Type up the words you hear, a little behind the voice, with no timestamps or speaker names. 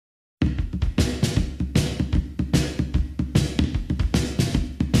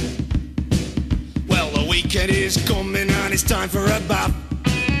weekend is coming and it's time for a bath.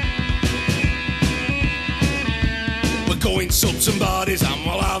 We're going sub some bodies and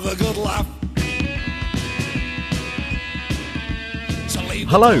we'll have a good laugh.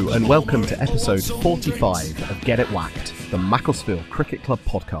 Hello and welcome to episode 45 of Get It Whacked, the Macclesfield Cricket Club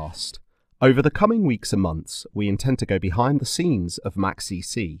podcast. Over the coming weeks and months, we intend to go behind the scenes of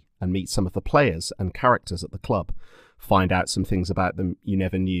MacCC and meet some of the players and characters at the club, find out some things about them you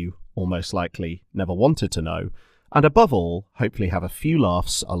never knew or most likely never wanted to know, and above all, hopefully have a few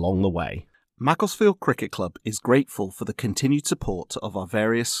laughs along the way. Macclesfield Cricket Club is grateful for the continued support of our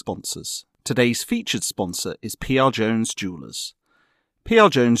various sponsors. Today's featured sponsor is PR Jones Jewellers. PR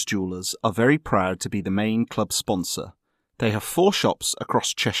Jones Jewellers are very proud to be the main club sponsor. They have 4 shops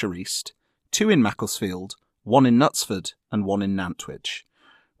across Cheshire East, 2 in Macclesfield, 1 in Knutsford and 1 in Nantwich.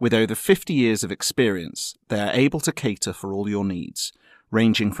 With over 50 years of experience, they are able to cater for all your needs,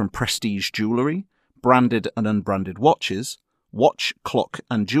 ranging from prestige jewellery, branded and unbranded watches, watch, clock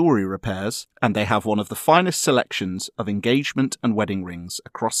and jewellery repairs, and they have one of the finest selections of engagement and wedding rings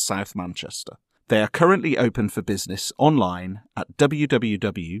across South Manchester. They are currently open for business online at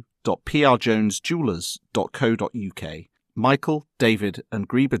www.prjonesjewellers.co.uk. Michael, David and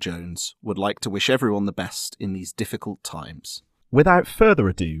Greba Jones would like to wish everyone the best in these difficult times. Without further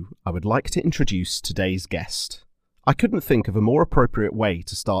ado, I would like to introduce today's guest. I couldn't think of a more appropriate way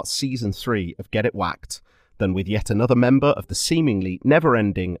to start Season 3 of Get It Whacked than with yet another member of the seemingly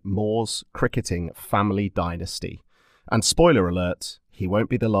never-ending Moors cricketing family dynasty. And spoiler alert, he won't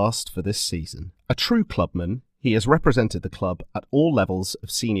be the last for this season. A true clubman, he has represented the club at all levels of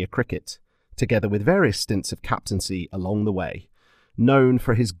senior cricket, together with various stints of captaincy along the way. Known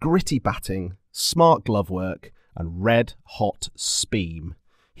for his gritty batting, smart glove work, and red-hot speem.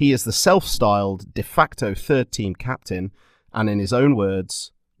 He is the self-styled de facto third-team captain, and in his own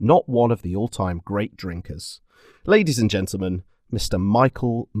words, not one of the all-time great drinkers. Ladies and gentlemen, Mr.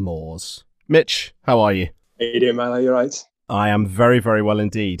 Michael Moors. Mitch, how are you? How you doing, man? Are you right? I am very, very well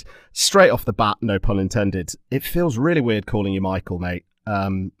indeed. Straight off the bat, no pun intended, it feels really weird calling you Michael, mate.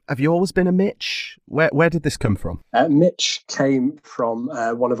 Have you always been a Mitch? Where did this come from? Mitch came from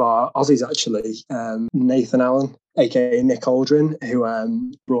one of our Aussies, actually, Nathan Allen, aka Nick Aldrin, who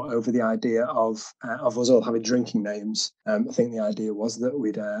brought over the idea of us all having drinking names. I think the idea was that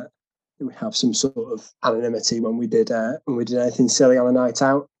we'd have some sort of anonymity when we did anything silly on a night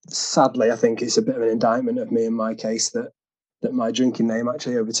out. Sadly, I think it's a bit of an indictment of me in my case that my drinking name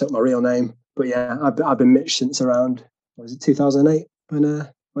actually overtook my real name. But yeah, I've been Mitch since around, 2008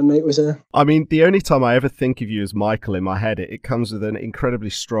 when Nate was here. I mean, the only time I ever think of you as Michael in my head, it comes with an incredibly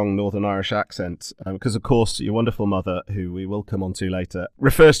strong Northern Irish accent. Because, of course, your wonderful mother, who we will come on to later,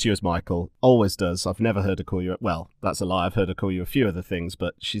 refers to you as Michael. Always does. I've never heard her call you... Well, that's a lie. I've heard her call you a few other things,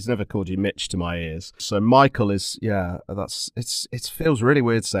 but she's never called you Mitch to my ears. So Michael is... Yeah, it feels really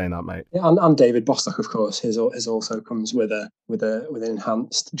weird saying that, mate. Yeah, and David Bostock, of course, his also comes with an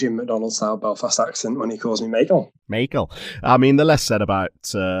enhanced Jim McDonald-style Belfast accent when he calls me Michael. Michael. I mean, the less said about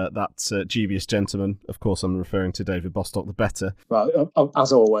that dubious gentleman, of course I'm referring to David Bostock, the better. Well,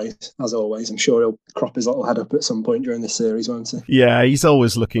 as always, I'm sure he'll crop his little head up at some point during this series, won't he? Yeah, he's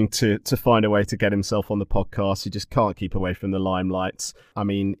always looking to find a way to get himself on the podcast. He just can't keep away from the limelight. I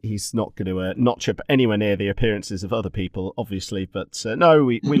mean, he's not going to notch up anywhere near the appearances of other people, obviously, but no,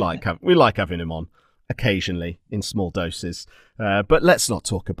 we like having him on occasionally in small doses. But let's not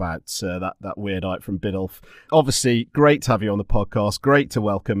talk about that weirdite from Biddulph. Obviously, great to have you on the podcast. Great to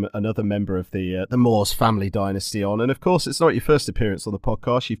welcome another member of the Moors family dynasty on. And of course, it's not your first appearance on the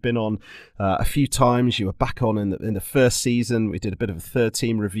podcast. You've been on a few times. You were back on in the first season. We did a bit of a third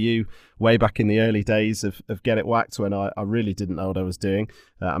team review way back in the early days of Get It Whacked when I really didn't know what I was doing.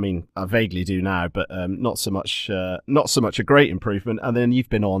 I mean, I vaguely do now, but not so much a great improvement. And then you've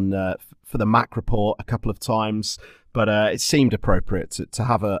been on for the Mac Report a couple of times. But it seemed appropriate to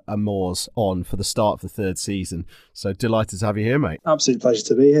have a Moors on for the start of the third season. So delighted to have you here, mate. Absolute pleasure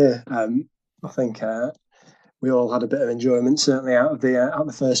to be here. I think we all had a bit of enjoyment, certainly out of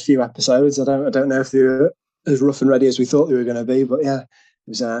the first few episodes. I don't know if they were as rough and ready as we thought they were going to be, but yeah.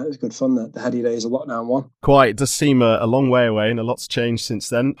 It was good fun, the heady days of lockdown one. Quite. It does seem a long way away and a lot's changed since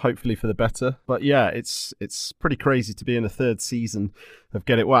then, hopefully for the better. But yeah, it's pretty crazy to be in the third season of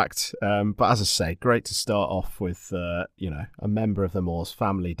Get It Whacked. But as I say, great to start off with, a member of the Moors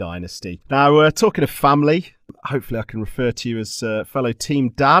family dynasty. Now, talking of family, hopefully I can refer to you as fellow team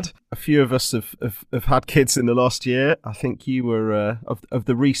dad. A few of us have had kids in the last year. I think you were of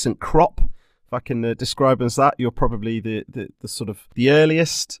the recent crop. If I can describe as that, you're probably the sort of the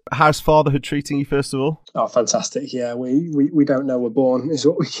earliest. How's fatherhood treating you, first of all? Oh, fantastic! Yeah, we don't know we're born is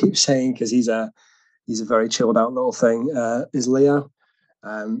what we keep saying, because he's he's a very chilled out little thing, is Leo.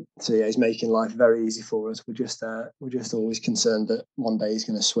 So yeah, he's making life very easy for us. We're just always concerned that one day he's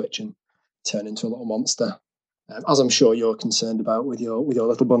going to switch and turn into a little monster, as I'm sure you're concerned about with your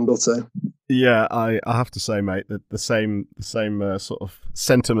little bundle too. Yeah, I have to say, mate, that the same sort of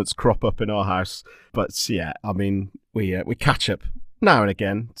sentiments crop up in our house. But yeah, I mean, we catch up now and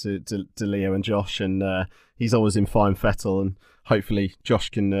again to Leo and Josh, and he's always in fine fettle, and hopefully Josh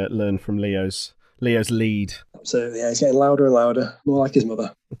can learn from Leo's lead. Absolutely, yeah, he's getting louder and louder, more like his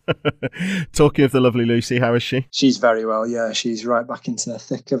mother. Talking of the lovely Lucy, how is she? She's very well, yeah. She's right back into the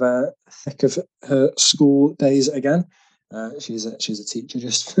thick of her school days again. She's a teacher,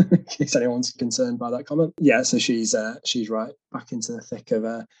 just in case anyone's concerned by that comment. Yeah, so she's right back into the thick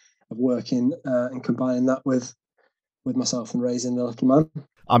of working and combining that with myself and raising the little man.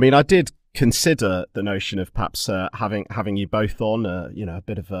 I mean, I did consider the notion of perhaps having you both on, a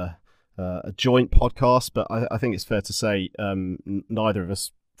bit of a joint podcast, but I think it's fair to say neither of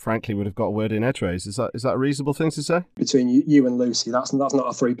us, frankly, would have got a word in edgeways. Is that a reasonable thing to say? Between you and Lucy, that's not a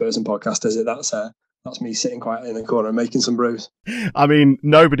 3-person podcast, is it? That's me sitting quietly in the corner and making some brews. I mean,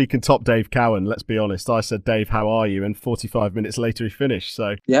 nobody can top Dave Cowan, let's be honest. I said, Dave, how are you? And 45 minutes later, he finished.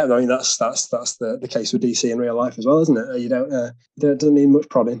 So yeah, I mean, that's the case with DC in real life as well, isn't it? You doesn't need much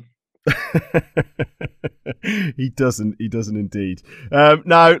prodding. He doesn't indeed.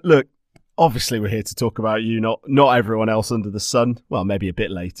 Now, look, obviously we're here to talk about you, not everyone else under the sun. Well, maybe a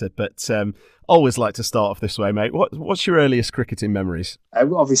bit later, but always like to start off this way, mate. What's your earliest cricketing memories?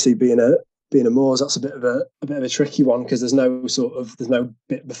 Obviously, being a Moors, that's a bit of a tricky one, because there's no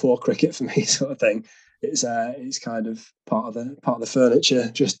bit before cricket for me, sort of thing. It's kind of part of the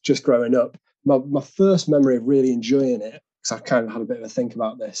furniture. Just growing up, my first memory of really enjoying it, because I've kind of had a bit of a think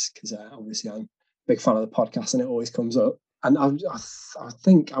about this, because obviously I'm a big fan of the podcast and it always comes up. And I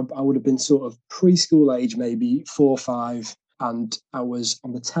think I would have been sort of preschool age, maybe 4 or 5, and I was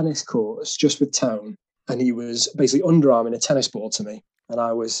on the tennis courts just with Tone, and he was basically underarming a tennis ball to me, and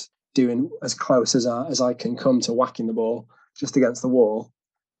I was doing as close as I can come to whacking the ball just against the wall.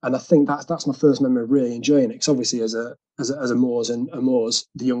 And I think that's my first memory of really enjoying it, because obviously as a Moors, and a Moors,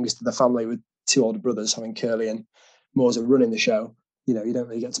 the youngest of the family with 2 older brothers, having Curly and Moors are running the show, you don't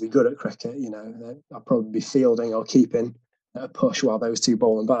really get to be good at cricket. I'll probably be fielding or keeping at a push while those 2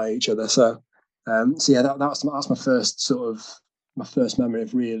 bowling by each other. So yeah, that's my first memory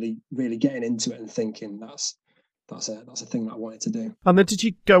of really, really getting into it and thinking that's a thing that I wanted to do. And then did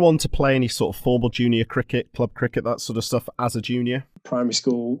you go on to play any sort of formal junior cricket, club cricket, that sort of stuff as a junior? Primary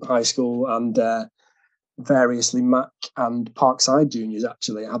school, high school, and variously Mac and Parkside juniors.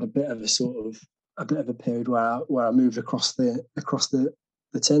 Actually, I had a bit of a period where I moved across the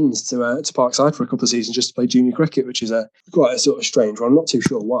tins to Parkside for a couple of seasons just to play junior cricket, which is quite a sort of strange one. I'm not too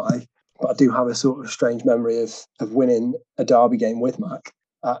sure why, but I do have a sort of strange memory of winning a derby game with Mac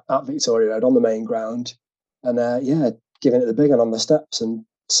at Victoria Road on the main ground. And giving it the big one on the steps and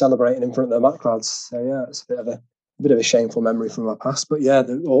celebrating in front of the Mac lads. So yeah, it's a bit of a shameful memory from my past. But yeah,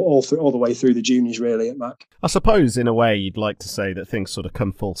 all the way through the juniors really at Mac. I suppose in a way you'd like to say that things sort of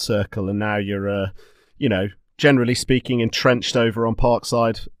come full circle, and now you're generally speaking entrenched over on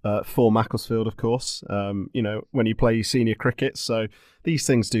Parkside for Macclesfield, of course. When you play senior cricket, so these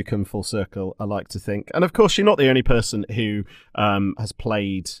things do come full circle, I like to think. And of course, you're not the only person who has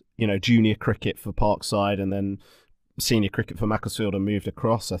played, junior cricket for Parkside and then senior cricket for Macclesfield and moved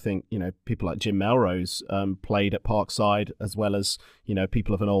across. I think, people like Jim Melrose played at Parkside, as well as,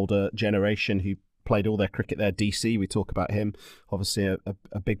 people of an older generation who played all their cricket there. DC, we talk about him, obviously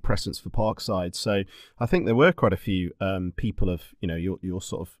a big presence for Parkside. So I think there were quite a few people of, your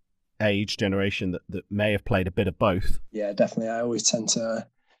sort of age generation that may have played a bit of both. Yeah, definitely. I always tend to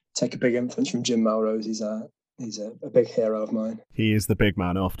take a big influence from Jim Melrose. He's a big hero of mine. He is the big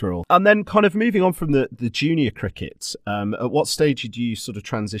man after all. And then kind of moving on from the junior cricket, at what stage did you sort of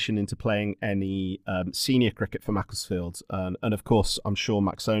transition into playing any senior cricket for Macclesfield? And of course, I'm sure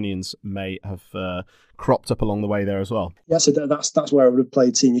Maxonians may have cropped up along the way there as well. Yeah, so that's where I would have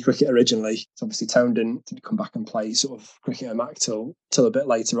played senior cricket originally. So obviously Tone didn't come back and play sort of cricket at Mac till a bit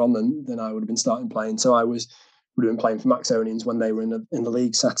later on than I would have been starting playing. So I would have been playing for Maxonians when they were in the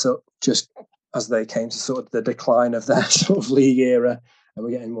league setup, just as they came to sort of the decline of their sort of league era and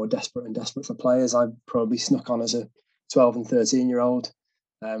we're getting more desperate for players. I probably snuck on as a 12 and 13-year-old.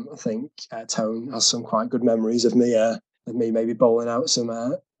 I think Tone has some quite good memories of me maybe bowling out some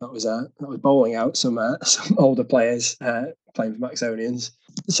bowling out some older players playing for Maxonians.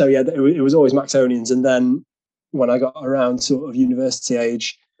 So yeah, it was always Maxonians. And then when I got around sort of university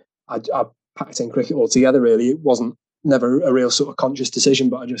age, I packed in cricket altogether. Really, it wasn't never a real sort of conscious decision,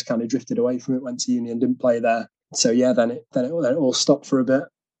 but I just kind of drifted away from it, went to uni and didn't play there. So yeah, then it all stopped for a bit.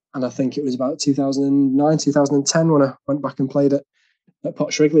 And I think it was about 2009, 2010 when I went back and played at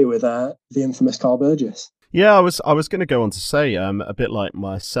Potts Wrigley with the infamous Carl Burgess. Yeah, I was going to go on to say, a bit like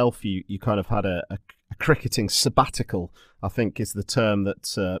myself, you kind of had a cricketing sabbatical, I think is the term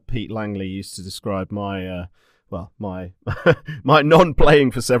that Pete Langley used to describe my my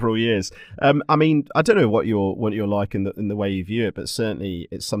non-playing for several years. I mean, I don't know what you're like in the way you view it, but certainly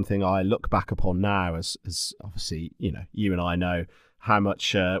it's something I look back upon now as obviously, you and I know how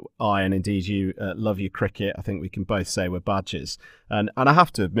much I and indeed you love your cricket. I think we can both say we're badgers, and I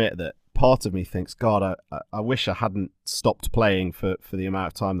have to admit that part of me thinks, God, I wish I hadn't stopped playing for the amount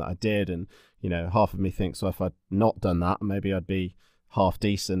of time that I did, and half of me thinks, well, if I'd not done that, maybe I'd be half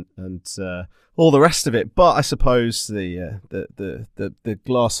decent and all the rest of it. But I suppose the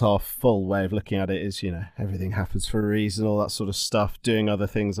glass half full way of looking at it is, everything happens for a reason, all that sort of stuff, doing other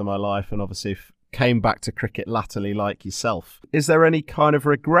things in my life, and obviously came back to cricket latterly like yourself. Is there any kind of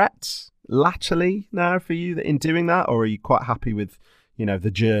regret latterly now for you in doing that, or are you quite happy with,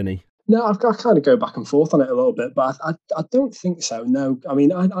 the journey? No, I kind of go back and forth on it a little bit, but I don't think so. No, I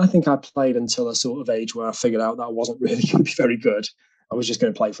mean, I think I played until a sort of age where I figured out that I wasn't really going to be very good. I was just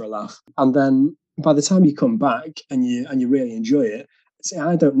going to play for a laugh. And then by the time you come back and you really enjoy it, see,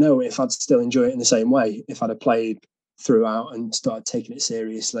 I don't know if I'd still enjoy it in the same way if I'd have played throughout and started taking it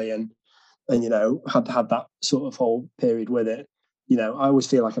seriously and had that sort of whole period with it. I always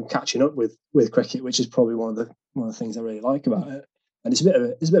feel like I'm catching up with cricket, which is probably one of the things I really like about it. And it's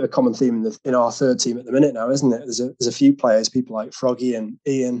a bit of a common theme in our third team at the minute now, isn't it? There's a few players, people like Froggy and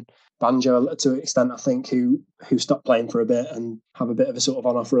Ian, Banjo to an extent, I think, who stopped playing for a bit and have a bit of a sort of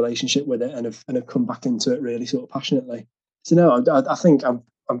on-off relationship with it and have come back into it really sort of passionately. So no, I think I'm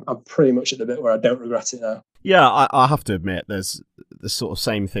pretty much at the bit where I don't regret it now. Yeah, I have to admit, there's the sort of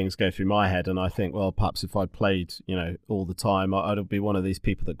same things go through my head, and I think, well, perhaps if I'd played, all the time, I'd be one of these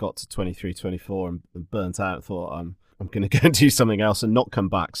people that got to 23, 24 and burnt out and thought, I'm going to go and do something else and not come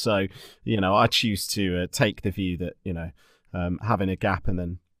back. So, I choose to take the view that, having a gap and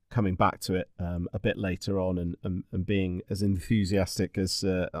then coming back to it a bit later on and being as enthusiastic as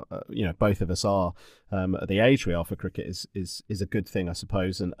both of us are at the age we are for cricket is a good thing, I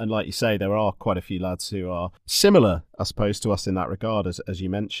suppose. And like you say, there are quite a few lads who are similar, I suppose, to us in that regard, as you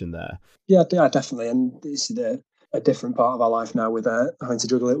mentioned there. Yeah, definitely. And it's a different part of our life now with having to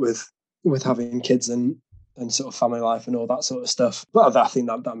juggle it with having kids and sort of family life and all that sort of stuff. But I think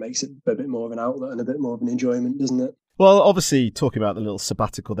that makes it a bit more of an outlet and a bit more of an enjoyment, doesn't it? Well, obviously, talking about the little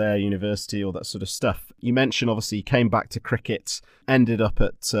sabbatical there, university, all that sort of stuff. You mentioned, obviously, you came back to cricket, ended up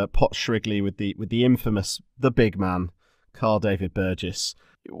at Potts Wrigley with the infamous, the big man, Carl David Burgess.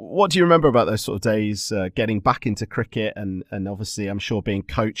 What do you remember about those sort of days, getting back into cricket and obviously, I'm sure, being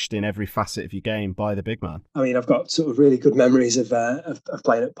coached in every facet of your game by the big man? I mean, I've got sort of really good memories of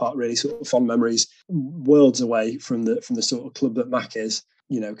playing at Pot, really sort of fond memories, worlds away from the sort of club that Mac is.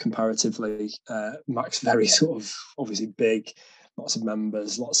 Comparatively, Mac's very sort of obviously big, lots of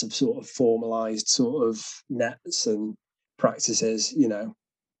members, lots of sort of formalised sort of nets and practices,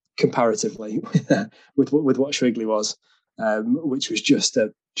 comparatively with what Shrigley was, which was just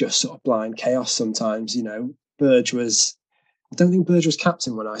sort of blind chaos sometimes. Burge was, I don't think Burge was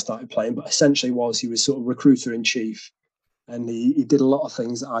captain when I started playing, but essentially he was sort of recruiter in chief. And he did a lot of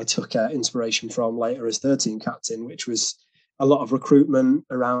things that I took inspiration from later as third team captain, which was a lot of recruitment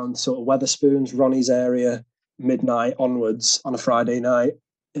around sort of Wetherspoons, Ronnie's area, midnight onwards on a Friday night.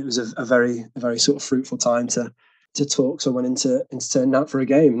 It was a very sort of fruitful time to talk someone into turning out for a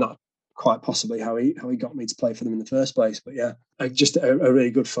game. Not quite possibly how he got me to play for them in the first place, but yeah, just a really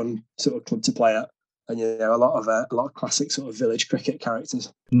good fun sort of club to play at. And a lot of classic sort of village cricket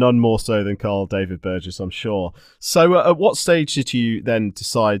characters. None more so than Carl David Burgess, I'm sure. So, at what stage did you then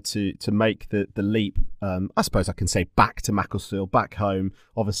decide to make the leap? I suppose I can say back to Macclesfield, back home.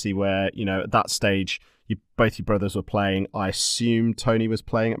 Obviously, where at that stage, both your brothers were playing. I assume Tony was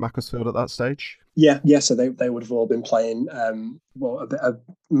playing at Macclesfield at that stage. Yeah. So they would have all been playing. A bit of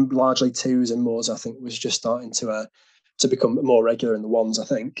largely twos and moors. I think was just starting to become more regular in the ones, I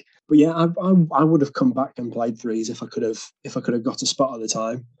think. But yeah, I would have come back and played threes if I could have got a spot at the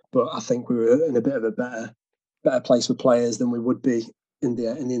time. But I think we were in a bit of a better place with players than we would be in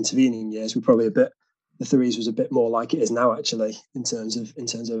the intervening years. We probably the threes was a bit more like it is now, actually, in terms of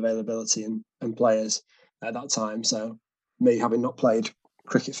availability and players at that time. So me having not played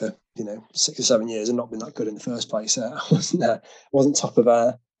cricket for 6 or 7 years and not been that good in the first place, I wasn't top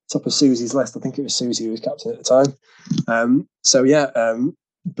of Susie's list. I think it was Susie who was captain at the time.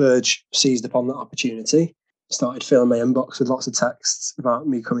 Burge seized upon that opportunity, started filling my inbox with lots of texts about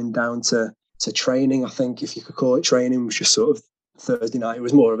me coming down to training. I think, if you could call it training, was just sort of Thursday night. It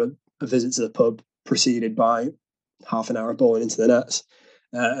was more of a visit to the pub, preceded by half an hour of bowling into the nets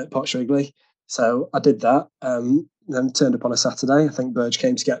at Potts Wrigley. So I did that. Then turned up on a Saturday. I think Burge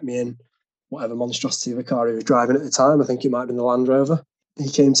came to get me in whatever monstrosity of a car he was driving at the time. I think it might have been the Land Rover. He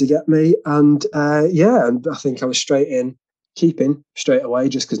came to get me, and and I think I was straight in keeping straight away,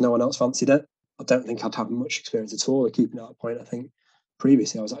 just because no one else fancied it. I don't think I'd have much experience at all of keeping at that point. I think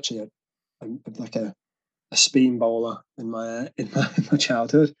previously I was actually a spin bowler in my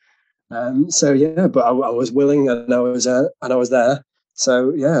childhood. But I was willing, and I was there.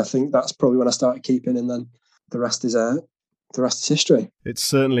 So yeah, I think that's probably when I started keeping, and then the rest is history. It's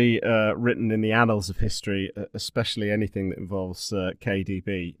certainly written in the annals of history, especially anything that involves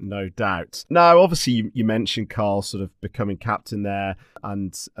KDB, no doubt. Now, obviously, you mentioned Carl sort of becoming captain there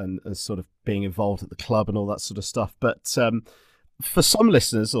and sort of being involved at the club and all that sort of stuff. But for some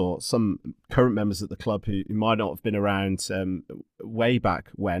listeners or some current members at the club who might not have been around way back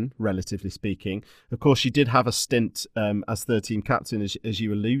when, relatively speaking, of course, you did have a stint as third team captain, as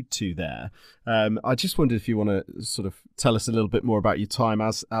you allude to there. I just wondered if you want to sort of tell us a little bit more about your time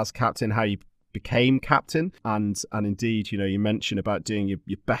as captain, how you became captain, and indeed, you mentioned about doing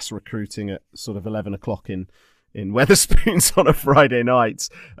your best recruiting at sort of 11 o'clock in Wetherspoons on a Friday night,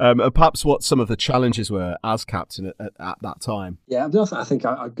 and perhaps what some of the challenges were as captain at that time. Yeah, I think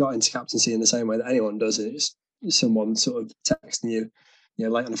I got into captaincy in the same way that anyone does. It's someone sort of texting you,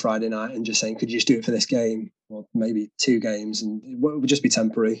 late on a Friday night and just saying, could you just do it for this game? Or maybe 2 games, and it would just be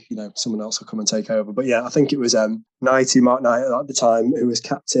temporary. Someone else will come and take over. But yeah, I think it was Knighty, Mark Knight at the time, who was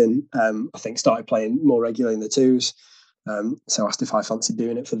captain. I think started playing more regularly in the twos. So I asked if I fancied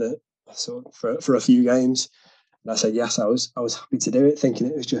doing it for a few games. And I said yes. I was happy to do it, thinking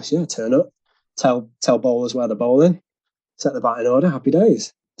it was just turn up, tell bowlers where they're bowling, set the bat in order, happy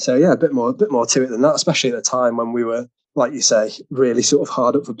days. So yeah, a bit more to it than that, especially at the time when we were, like you say, really sort of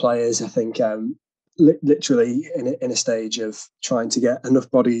hard up for players. I think literally in a stage of trying to get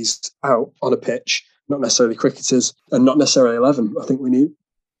enough bodies out on a pitch, not necessarily cricketers and not necessarily 11. I think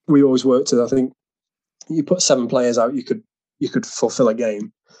we always worked to, I think you put 7 players out, you could fulfill a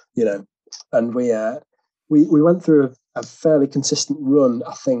game, and we went through a fairly consistent run.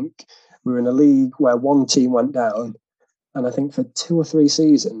 I think we were in a league where one team went down, and I think for 2 or 3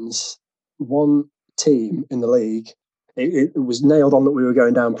 seasons, one team in the league, it was nailed on that we were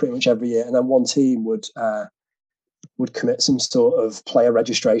going down pretty much every year, and then one team would commit some sort of player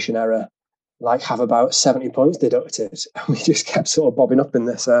registration error, like have about 70 points deducted, and we just kept sort of bobbing up in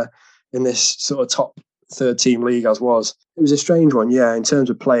this sort of top third team league as was. It was a strange one, yeah. In terms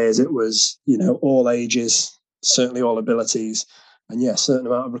of players, it was, all ages, certainly all abilities, and yeah, certain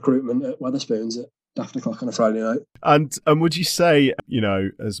amount of recruitment at Wetherspoons at daft o'clock on a Friday night. And would you say,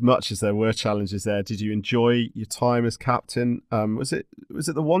 as much as there were challenges there, did you enjoy your time as captain? Was it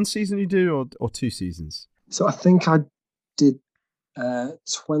the 1 season you did or 2 seasons? So I think I did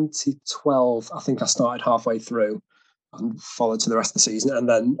 2012. I think I started halfway through and followed to the rest of the season, and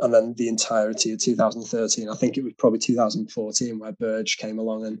then the entirety of 2013. I think it was probably 2014 where Burge came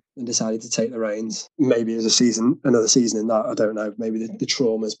along and decided to take the reins. Maybe there's another season in that. I don't know. Maybe the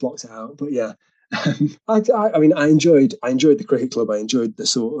traumas blocked it out. But yeah, I mean, I enjoyed the cricket club. I enjoyed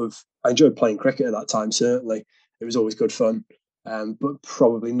playing cricket at that time. Certainly, it was always good fun. But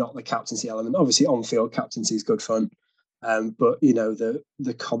probably not the captaincy element. Obviously, on-field captaincy is good fun. But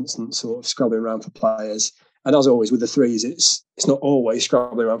the constant sort of scrubbing around for players. And as always with the threes, it's not always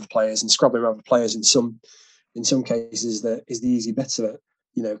scrabbling around for players, and scrabbling around for players in some cases that is the easy bit of it,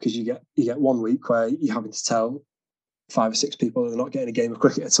 because you get 1 week where you're having to tell 5 or 6 people they're not getting a game of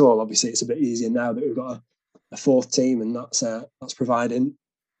cricket at all. Obviously, it's a bit easier now that we've got a 4th team, and that's providing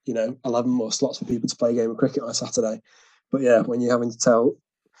 11 more slots for people to play a game of cricket on a Saturday. But yeah, when you're having to tell,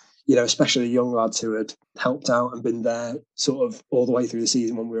 especially young lads who had helped out and been there sort of all the way through the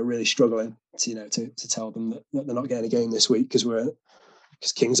season when we were really struggling, to tell them that they're not getting a game this week because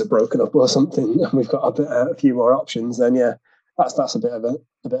Kings are broken up or something, and we've got a few more options. Then yeah, that's a bit of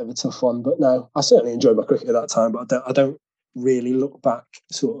a tough one. But no, I certainly enjoyed my cricket at that time. But I don't really look back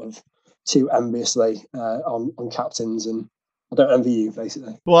sort of too enviously on captains, and I don't envy you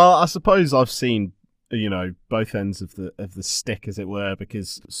basically. Well, I suppose I've seen both ends of the stick, as it were,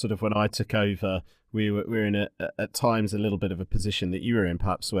 because sort of when I took over, we were in at times a little bit of a position that you were in,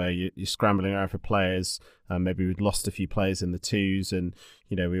 perhaps, where you're scrambling around for players. Maybe we'd lost a few players in the twos, and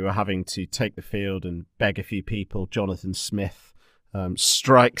we were having to take the field and beg a few people. Jonathan Smith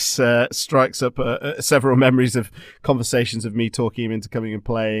strikes up several memories of conversations of me talking him into coming and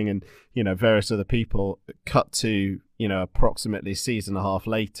playing, and various other people. Cut to approximately a season and a half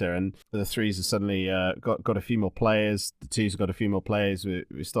later, and the threes have suddenly got a few more players. The twos have got a few more players.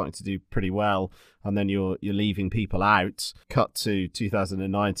 We're starting to do pretty well, and then you're leaving people out. Cut to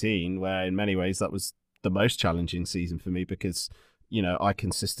 2019, where in many ways that was the most challenging season for me, because I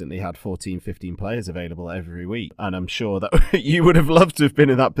consistently had 14, 15 players available every week. And I'm sure that you would have loved to have been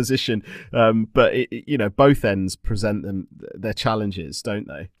in that position. But, both ends present their challenges, don't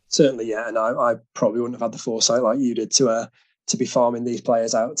they? Certainly, yeah. And I probably wouldn't have had the foresight like you did to be farming these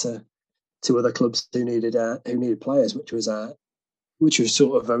players out to other clubs who needed players, which was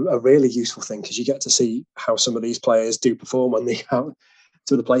sort of a really useful thing, because you get to see how some of these players do perform when they go out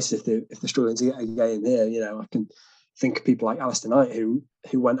to other places if they're struggling to get a game here. I can think of people like Alistair Knight who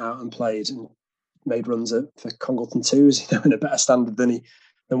went out and played and made runs for Congleton twos, in a better standard than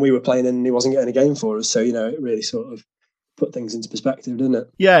we were playing in, and he wasn't getting a game for us. So it really sort of put things into perspective, didn't it?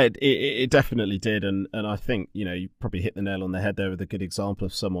 Yeah, it definitely did, and I think you probably hit the nail on the head there with a good example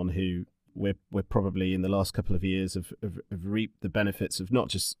of someone who we're probably in the last couple of years have reaped the benefits of not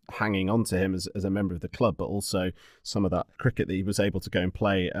just hanging on to him as a member of the club, but also some of that cricket that he was able to go and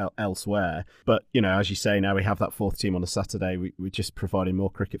play elsewhere. But, as you say, now we have that fourth team on a Saturday. We're just providing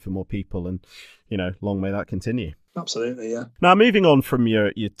more cricket for more people, and, long may that continue. Absolutely, yeah. Now, moving on from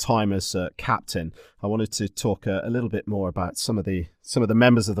your time as captain, I wanted to talk a little bit more about some of the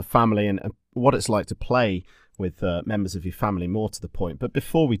members of the family and what it's like to play with members of your family, more to the point. But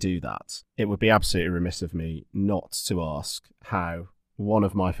before we do that, it would be absolutely remiss of me not to ask how one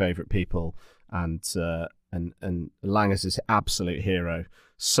of my favourite people and Langers' absolute hero,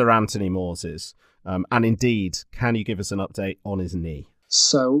 Sir Anthony Moores, is. And indeed, can you give us an update on his knee?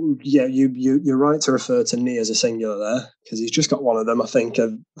 So yeah, you're right to refer to knee as a singular there, because he's just got one of them. I think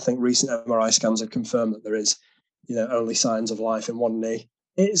recent MRI scans have confirmed that there is, only signs of life in one knee.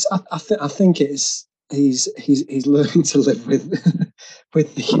 I think it's. He's learning to live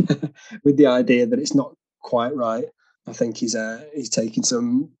with the idea that it's not quite right. I think he's taking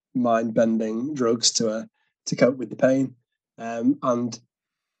some mind-bending drugs to cope with the pain, and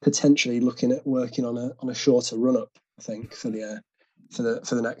potentially looking at working on a shorter run-up, I think, for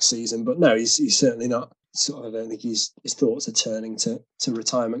the next season. But no, he's certainly not. I don't think his thoughts are turning to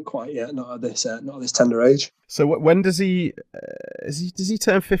retirement quite yet. Not at this tender age. So when does he does he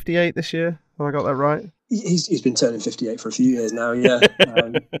turn 58 this year? Have I got that right? He's been turning 58 for a few years now. Yeah.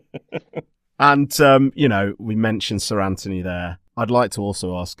 And we mentioned Sir Anthony there. I'd like to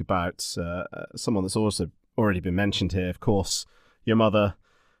also ask about someone that's also already been mentioned here. Of course, your mother.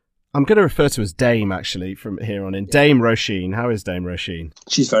 I'm going to refer to as Dame actually from here on in. Dame Roisin. How is Dame Roisin?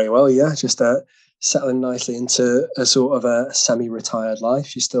 She's very well. Yeah, just settling nicely into a sort of a semi-retired life.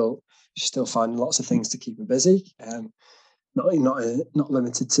 She's still finding lots of things to keep her busy. Not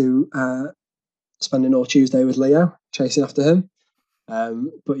limited to spending all Tuesday with Leo, chasing after him.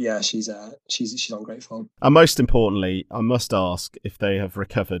 But yeah, she's on great form. And most importantly, I must ask if they have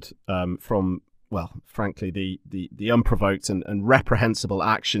recovered from, well, frankly, the unprovoked and reprehensible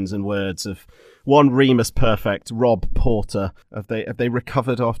actions and words of one Remus Perfect, Rob Porter. Have they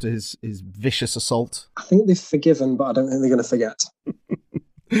recovered after his vicious assault? I think they've forgiven, but I don't think they're going to forget.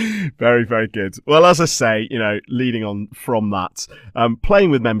 Very, very good. Well, as I say, leading on from that,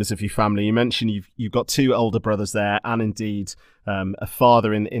 playing with members of your family, you mentioned you've got two older brothers there, and indeed a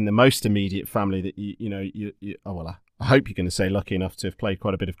father in the most immediate family that I hope you're going to say lucky enough to have played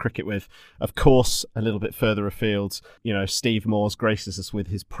quite a bit of cricket with. Of course, a little bit further afield, Steve Moores graces us with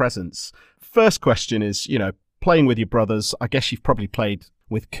his presence. First question is, playing with your brothers, I guess you've probably played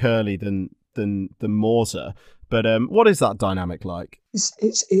with Curly than Moorser. But what is that dynamic like?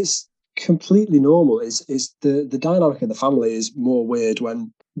 It's completely normal. Is the dynamic of the family is more weird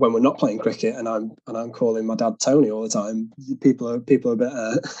when we're not playing cricket and I'm calling my dad Tony all the time. People are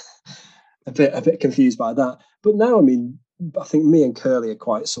a bit confused by that. But now, I think me and Curly are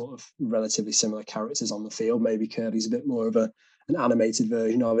quite sort of relatively similar characters on the field. Maybe Curly's a bit more of an animated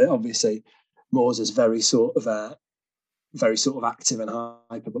version of it. Obviously, Moores is very sort of active and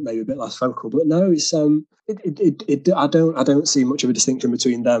hyper, but maybe a bit less vocal. But no, it's I don't see much of a distinction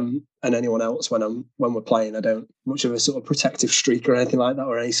between them and anyone else when we're playing. I don't much of a sort of protective streak or anything like that,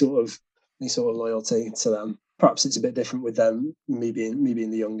 or any sort of loyalty to them. Perhaps it's a bit different with them. Me being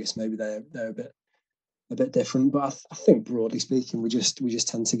the youngest, maybe they're a bit different. But I think broadly speaking, we just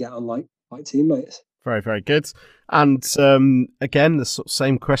tend to get on like teammates. Very, very good. And again, the sort of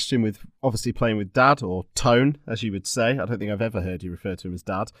same question with obviously playing with Dad, or Tone, as you would say. I don't think I've ever heard you refer to him as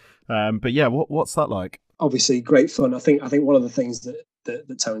Dad. But yeah, what's that like? obviously great fun. I think one of the things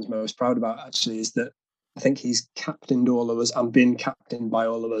that Tone's most proud about actually is that I think he's captained all of us and been captained by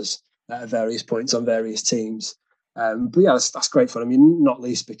all of us at various points on various teams. But yeah, that's great fun. I mean, not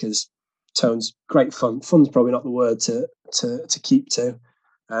least because Tone's great fun. Fun's probably not the word to keep to,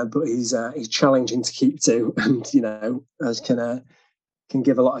 but he's challenging to keep to, and can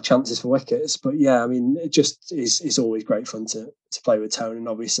give a lot of chances for wickets. But yeah, I mean, it just is always great fun to play with Tone, and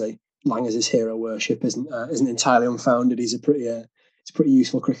obviously Lange's hero worship isn't entirely unfounded. He's a pretty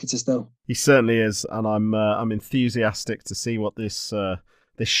useful cricketer still. He certainly is, and I'm enthusiastic to see what this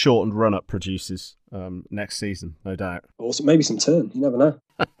shortened run up produces next season, no doubt. Also, maybe some turn. You never know.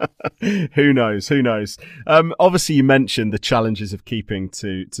 Who knows? Obviously, you mentioned the challenges of keeping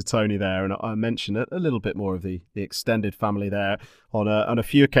to Tony there, and I mentioned a little bit more of the extended family there. On a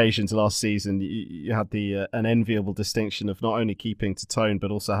few occasions last season, you had an enviable distinction of not only keeping to Tone,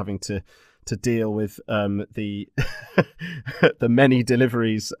 but also having to deal with the the many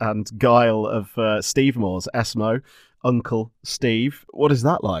deliveries and guile of Steve Moore's Esmo, Uncle Steve. What is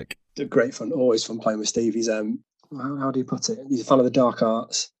that like? Great fun. Always fun playing with Steve. He's how do you put it? He's a fan of the dark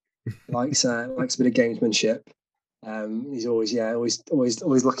arts. He likes a bit of gamesmanship. He's always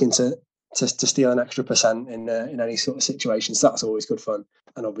looking to steal an extra % in any sort of situation. So that's always good fun.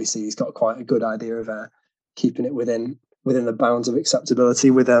 And obviously he's got quite a good idea of keeping it within the bounds of acceptability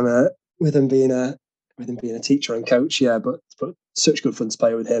with him being a teacher and coach. Yeah, but such good fun to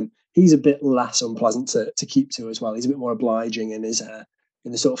play with him. He's a bit less unpleasant to keep to as well. He's a bit more obliging in his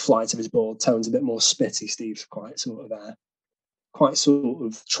in the sort of flight of his ball. Tone's a bit more spitty. Steve's quite sort of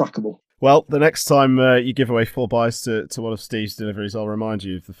trackable. Well, the next time you give away 4 byes to one of Steve's deliveries, I'll remind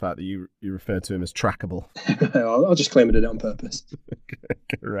you of the fact that you referred to him as trackable. I'll just claim I did it on purpose.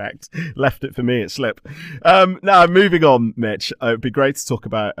 Correct. Left it for me, it slipped. Now, moving on, Mitch, it would be great to talk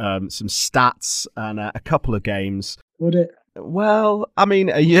about some stats and a couple of games. Would it? Well, I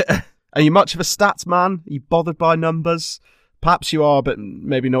mean, are you much of a stats man? Are you bothered by numbers? Perhaps you are, but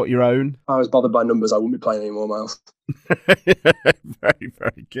maybe not your own. If I was bothered by numbers, I wouldn't be playing anymore, Miles. Very,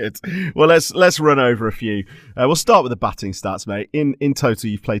 very good. Well, let's run over a few. We'll start with the batting stats, mate. In total,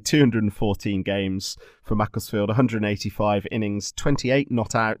 you've played 214 games for Macclesfield, 185 innings, 28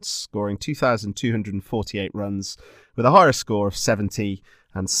 not outs, scoring 2,248 runs with a higher score of 70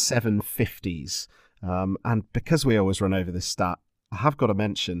 and 750s. And because we always run over this stat, I have got to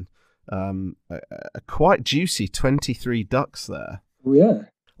mention a quite juicy 23 ducks there. Oh, yeah.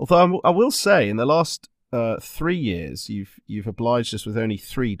 Although I will say, in the last 3 years, you've obliged us with only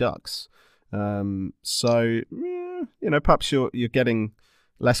 3 ducks. So perhaps you're getting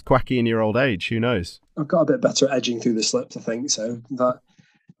less quacky in your old age. Who knows? I've got a bit better at edging through the slips, I think. So that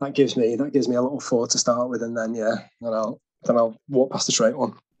gives me a little 4 to start with, and then I'll walk past the straight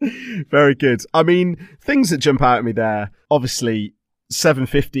one. Very good. I mean, things that jump out at me there. Obviously,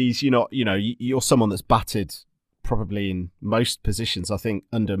 750s. You're someone that's batted probably in most positions. I think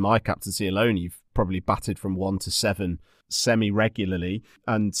under my captaincy alone, you've probably batted from 1 to 7 semi-regularly,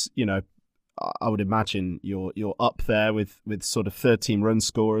 and I would imagine you're up there with sort of 13 run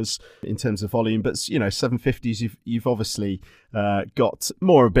scorers in terms of volume. But 750s, you've obviously got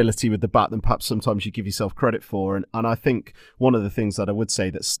more ability with the bat than perhaps sometimes you give yourself credit for. And I think one of the things that I would say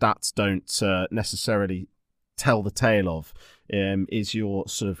that stats don't necessarily tell the tale of is your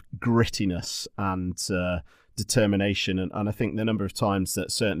sort of grittiness and determination. And I think the number of times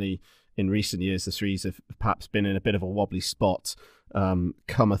that certainly in recent years the threes have perhaps been in a bit of a wobbly spot,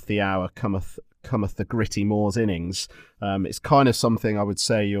 cometh the hour, cometh the gritty Moore's innings. It's kind of something I would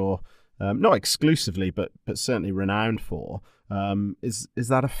say you're not exclusively, but certainly renowned for. Is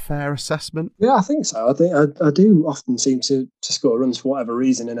that a fair assessment? Yeah, I think so. I think I do often seem to score runs for whatever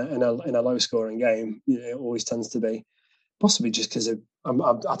reason in a low scoring game. It always tends to be possibly just because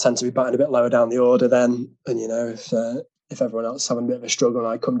I tend to be batting a bit lower down the order then, and if everyone else is having a bit of a struggle and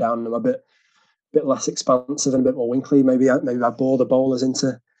I come down and I'm a bit less expansive and a bit more winkly, maybe I bore the bowlers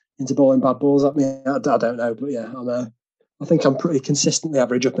into bowling bad balls at me. I don't know, but yeah, I think I'm pretty consistently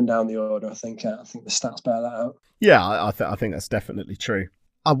average up and down the order. I think the stats bear that out. Yeah, I think that's definitely true.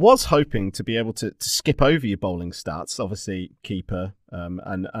 I was hoping to be able to skip over your bowling stats, obviously keeper,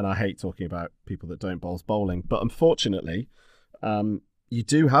 and I hate talking about people that don't bowl bowling, but unfortunately, you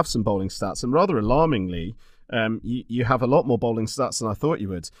do have some bowling stats, and rather alarmingly, you have a lot more bowling stats than I thought you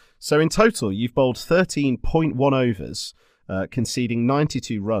would. So in total, you've bowled 13.1 overs, conceding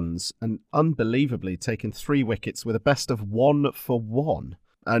 92 runs, and unbelievably taken 3 wickets with a best of 1 for 1.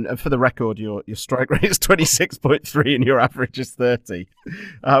 And for the record, your strike rate is 26.3 and your average is 30.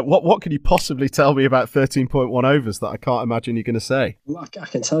 What can you possibly tell me about 13.1 overs that I can't imagine you're going to say? Well, I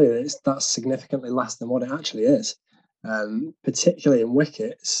can tell you that's significantly less than what it actually is. Particularly in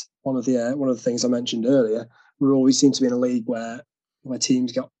wickets, one of the things I mentioned earlier, we always seem to be in a league where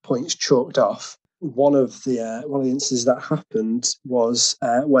teams got points chalked off. One of the instances that happened was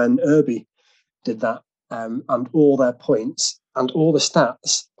when Irby did that, and all their points and all the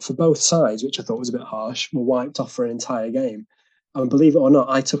stats for both sides, which I thought was a bit harsh, were wiped off for an entire game. And believe it or not,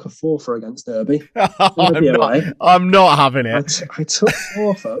 I took a forfeit against Irby. I'm not having it. I took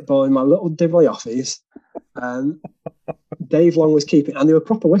forfeit bowling my little divvy offies. Dave Long was keeping, and there were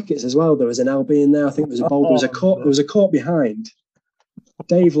proper wickets as well. There was an LB in there. I think there was a bowl. There was a caught behind.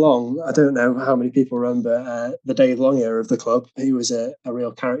 Dave Long. I don't know how many people remember the Dave Long era of the club. He was a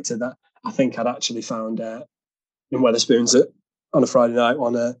real character that I think I'd actually found in Wetherspoons on a Friday night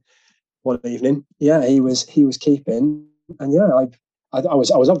one evening. Yeah, he was keeping, and yeah, I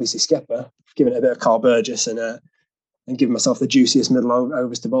was obviously skipper, giving it a bit of Carl Burgess and giving myself the juiciest middle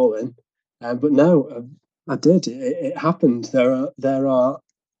overs to bowl in. But no, I did. It happened. There are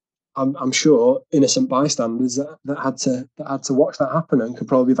I'm sure innocent bystanders that had to watch that happen and could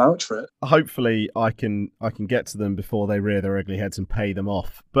probably vouch for it. Hopefully, I can get to them before they rear their ugly heads and pay them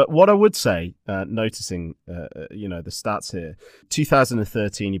off. But what I would say, noticing the stats here,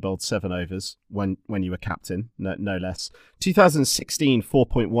 2013 you bowled 7 overs when you were captain, no less. 2016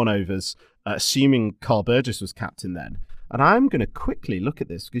 4.1 overs, assuming Carl Burgess was captain then. And I'm going to quickly look at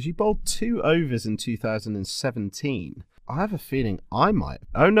this because you bowled 2 overs in 2017. I have a feeling I might.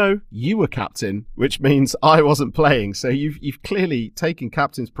 Oh no, you were captain, which means I wasn't playing. So you've clearly taken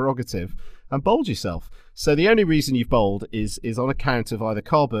captain's prerogative and bowled yourself. So the only reason you've bowled is on account of either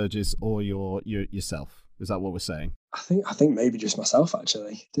Carl Burgess or yourself. Is that what we're saying? I think maybe just myself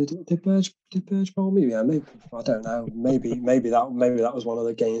actually. Did Burge bowl me? Yeah, maybe. I don't know. Maybe that was one of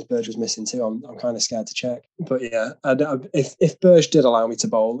the games Burge was missing too. I'm kind of scared to check. But yeah, if Burge did allow me to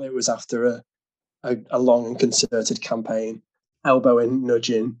bowl, it was after a long and concerted campaign, elbowing,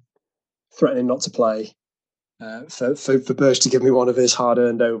 nudging, threatening not to play. For Burge to give me one of his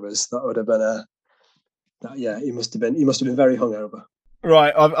hard-earned overs, that would have been he must have been very hungover.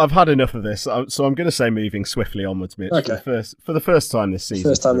 Right, I've had enough of this, so I'm going to say moving swiftly onwards, Mitch. Okay. For the first time this season.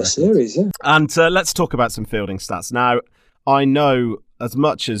 First time this series, yeah. And let's talk about some fielding stats. Now, I know as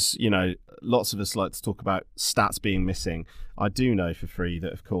much as, lots of us like to talk about stats being missing, I do know for free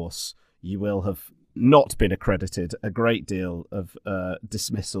that, of course, you will have not been accredited a great deal of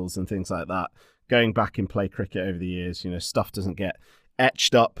dismissals and things like that. Going back in play cricket over the years, stuff doesn't get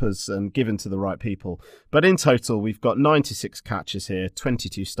etched up and given to the right people. But in total, we've got 96 catches here,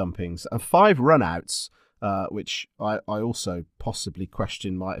 22 stumpings, and 5 run-outs, which I also possibly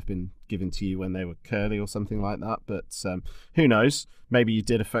question might have been given to you when they were curly or something like that. But who knows? Maybe you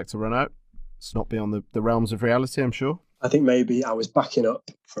did affect a run-out. It's not beyond the realms of reality, I'm sure. I think maybe I was backing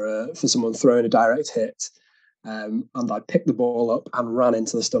up for someone throwing a direct hit, and I picked the ball up and ran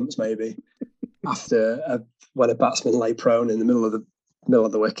into the stumps maybe after when a batsman lay prone in the middle of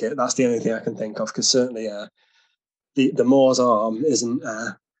the wicket. That's the only thing I can think of, because certainly the Moore's arm isn't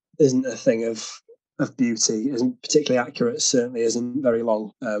a thing of beauty, isn't particularly accurate. Certainly isn't very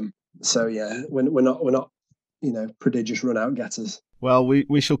long. So yeah, we're not prodigious run out getters. Well,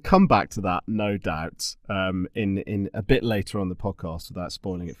 we shall come back to that, no doubt, in a bit later on the podcast without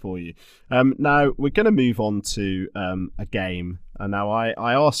spoiling it for you. Now, we're going to move on to a game. And now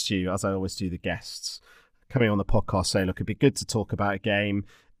I asked you, as I always do the guests, coming on the podcast, say, look, it'd be good to talk about a game.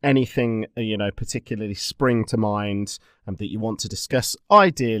 Anything, particularly spring to mind that you want to discuss.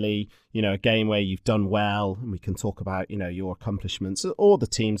 Ideally, a game where you've done well and we can talk about, your accomplishments or the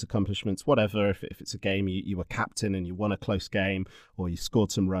team's accomplishments, whatever. If it's a game you were captain and you won a close game or you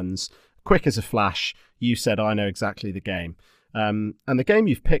scored some runs, quick as a flash, you said, I know exactly the game. And the game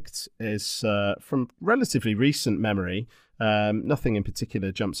you've picked is from relatively recent memory. Nothing in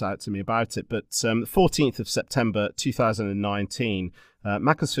particular jumps out to me about it, but 14th of September 2019,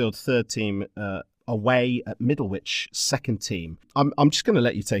 Macclesfield third team away at Middlewich second team. I'm just going to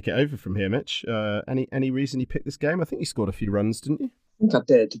let you take it over from here, Mitch. Any reason you picked this game? I think you scored a few runs, didn't you? I think I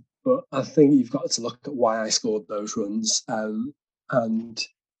did, but I think you've got to look at why I scored those runs. And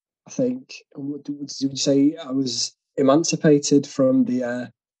I think, would you say I was emancipated from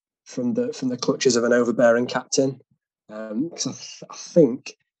the clutches of an overbearing captain? Because I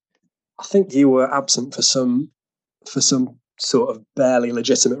think you were absent for some sort of barely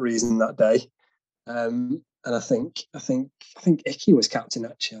legitimate reason that day, and I think Icky was captain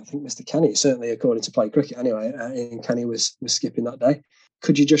actually. I think Mr. Kenny, certainly according to Play Cricket anyway, Ian Kenny was skipping that day.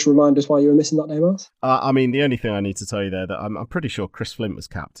 Could you just remind us why you were missing that name out? I mean, the only thing I need to tell you there that I'm pretty sure Chris Flint was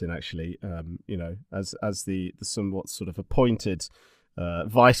captain, actually. As the somewhat sort of appointed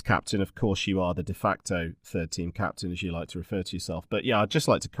vice captain. Of course, you are the de facto third team captain, as you like to refer to yourself. But yeah, I'd just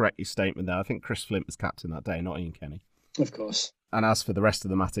like to correct your statement there. I think Chris Flint was captain that day, not Ian Kenny. Of course. And as for the rest of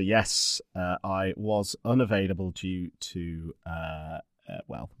the matter, yes, I was unavailable due to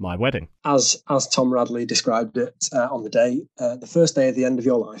my wedding. As Tom Radley described it on the day, the first day of the end of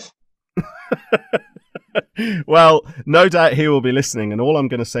your life. Well, no doubt he will be listening, and all I'm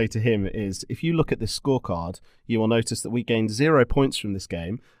going to say to him is, if you look at this scorecard, you will notice that we gained 0 points from this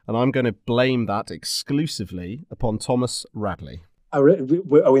game, and I'm going to blame that exclusively upon Thomas Radley. Are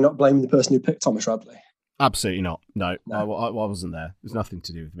we not blaming the person who picked Thomas Radley? Absolutely not. No. I wasn't there. It was nothing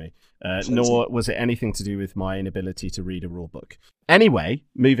to do with me. Nor was it anything to do with my inability to read a rule book. Anyway,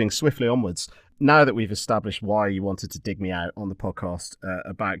 moving swiftly onwards, now that we've established why you wanted to dig me out on the podcast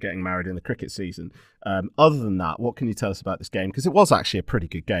about getting married in the cricket season, other than that, what can you tell us about this game? Because it was actually a pretty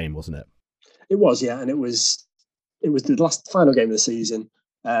good game, wasn't it? It was, yeah. And it was the final game of the season.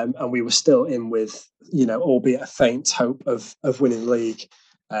 And we were still in with, albeit a faint hope of winning the league.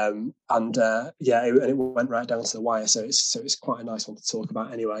 And it went right down to the wire. So it's quite a nice one to talk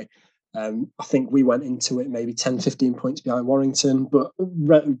about anyway. I think we went into it maybe 10, 15 points behind Warrington, but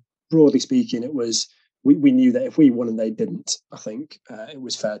broadly speaking, it was we knew that if we won and they didn't, I think it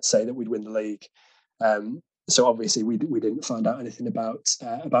was fair to say that we'd win the league. So obviously we didn't find out anything about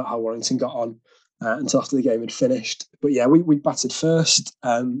how Warrington got on until after the game had finished. But yeah, we batted first,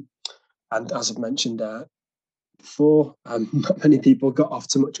 and as I've mentioned before, not many people got off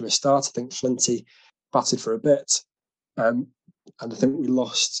to much of a start. I think Flinty batted for a bit, and I think we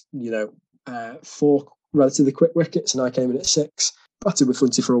lost 4 relatively quick wickets, and I came in at 6. Batted with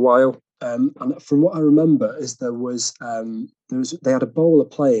Flinty for a while, and from what I remember is they had a bowler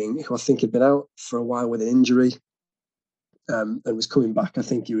playing who I think had been out for a while with an injury, and was coming back. I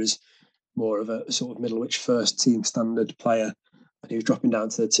think he was more of a sort of Middlewich first team standard player, and he was dropping down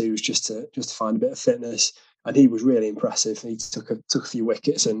to the twos just to find a bit of fitness. And he was really impressive. He took a few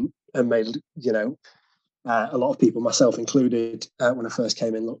wickets and made a lot of people, myself included, when I first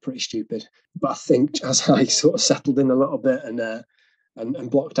came in, look pretty stupid. But I think as I sort of settled in a little bit and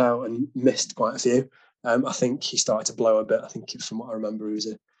blocked out and missed quite a few, I think he started to blow a bit. I think from what I remember, he was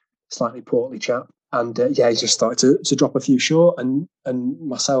a slightly portly chap, and he just started to drop a few short. And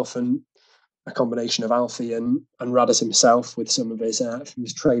myself and a combination of Alfie and Radders himself, with some of his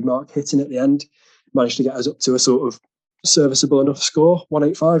trademark hitting at the end, managed to get us up to a sort of serviceable enough score,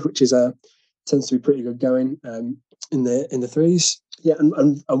 185, which is tends to be pretty good going in the threes. Yeah,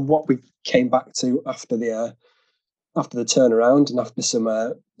 and what we came back to after the turnaround and after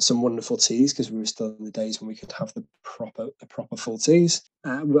some wonderful teas, because we were still in the days when we could have the proper full teas.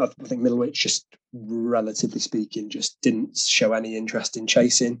 I think Middlewich, just relatively speaking, just didn't show any interest in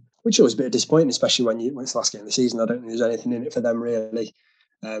chasing, which was a bit disappointing, especially when it's the last game of the season. I don't think there's anything in it for them really,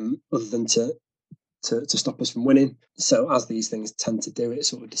 other than to stop us from winning. So as these things tend to do, it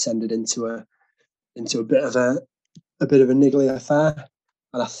sort of descended into a bit of a niggly affair.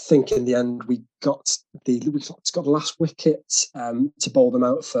 And I think in the end we got the last wicket to bowl them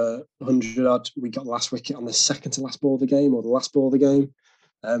out for 100 odd. We got the last wicket on the second to last ball of the game, or the last ball of the game.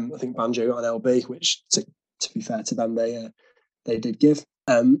 I think Banjo got an LB, which to be fair to them they did give.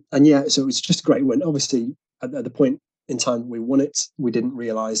 And yeah, so it was just a great win. Obviously at the point in time we won it, we didn't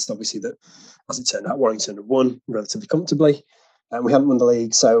realise obviously that, as it turned out, Warrington had won relatively comfortably, and we hadn't won the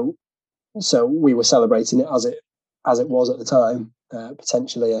league, so we were celebrating it as it was at the time,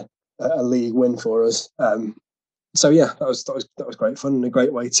 potentially a league win for us. So yeah, that was great fun and a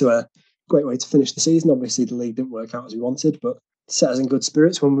great way to finish the season. Obviously, the league didn't work out as we wanted, but set us in good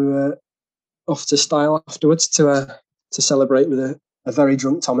spirits when we were off to Style afterwards to celebrate with a very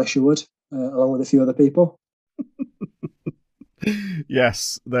drunk Tom Isherwood, along with a few other people.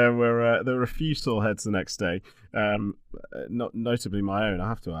 Yes, there were a few sore heads the next day, not notably my own, I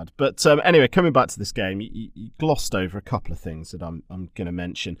have to add. But anyway, coming back to this game, you glossed over a couple of things that I'm going to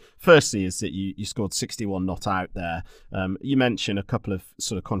mention. Firstly, is that you scored 61 not out there. You mentioned a couple of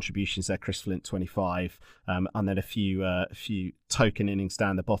sort of contributions there. Chris Flint 25, and then a few token innings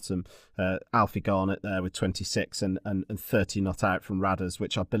down the bottom. Alfie Garnett there with 26 and 30 not out from Radders,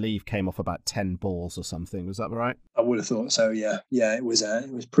 which I believe came off about 10 balls or something. Was that right? I would have thought so. Yeah. It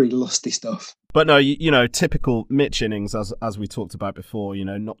was pretty lusty stuff. But no, typical typical Mitch innings, as we talked about before.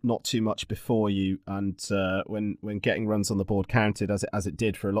 Not too much before you, and when getting runs on the board counted as it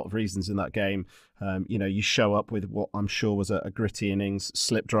did for a lot of reasons in that game. You show up with what I'm sure was a gritty innings,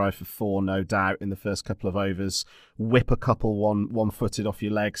 slip drive for 4, no doubt, in the first couple of overs, whip a couple one-footed off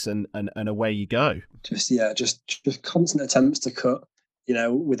your legs, and away you go. Just constant attempts to cut,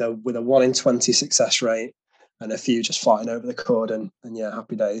 with a 1 in 20 success rate, and a few just flying over the cord, and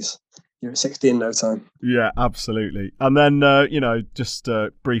happy days. You're at 60 in no time. Yeah, absolutely. And then just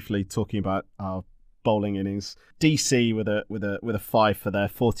briefly talking about our bowling innings. DC with a 5 for their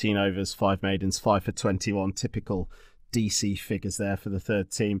 14 overs, 5 maidens, 5 for 21. Typical DC figures there for the third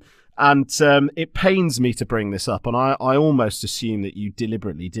team. And it pains me to bring this up, and I almost assume that you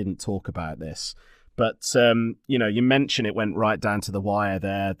deliberately didn't talk about this. But you mentioned it went right down to the wire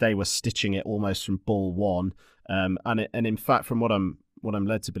there. They were stitching it almost from ball 1, and in fact, from what I'm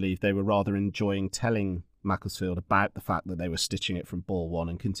led to believe, they were rather enjoying telling Macclesfield about the fact that they were stitching it from ball 1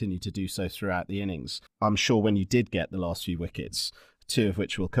 and continued to do so throughout the innings. I'm sure when you did get the last few wickets, 2 of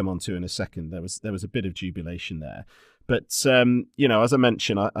which we'll come on to in a second, there was a bit of jubilation there. But, as I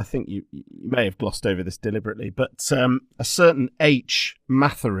mentioned, I think you may have glossed over this deliberately, but a certain H.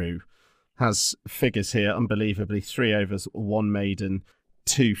 Matheru has figures here, unbelievably, 3 overs, 1 maiden,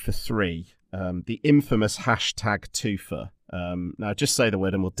 2 for 3. The infamous hashtag twofer. Now, just say the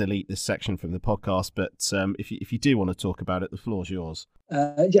word and we'll delete this section from the podcast. But if you do want to talk about it, the floor's yours.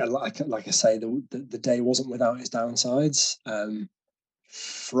 Like I say, the day wasn't without its downsides.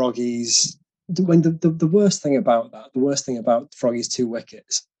 Froggy's, when the worst thing about Froggy's 2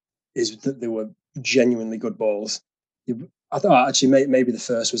 wickets is that they were genuinely good balls. I thought actually maybe the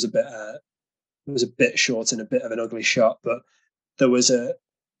first was a bit short and a bit of an ugly shot, but there was a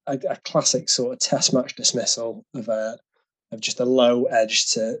classic sort of test match dismissal of just a low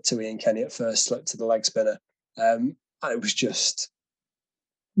edge to Ian Kenny at first, slip to the leg spinner. And it was just,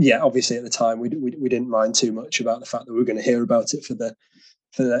 obviously at the time we didn't mind too much about the fact that we were going to hear about it for the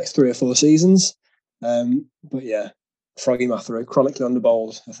next 3 or 4 seasons. But yeah, Froggy Matheru, chronically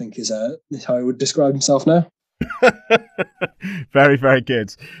underbowled, I think is how he would describe himself now. Very, very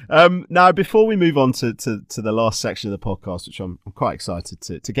good. Now, before we move on to the last section of the podcast, which I'm quite excited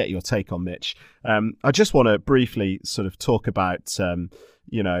to get your take on, Mitch, I just want to briefly sort of talk about,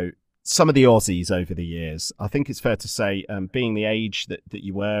 some of the Aussies over the years. I think it's fair to say, being the age that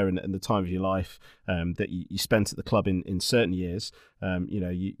you were and the time of your life that you spent at the club in certain years,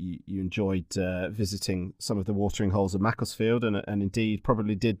 you enjoyed visiting some of the watering holes of Macclesfield and indeed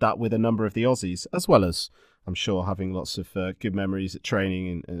probably did that with a number of the Aussies, as well as, I'm sure, having lots of good memories at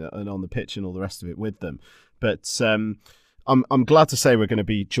training and on the pitch and all the rest of it with them. But I'm glad to say we're going to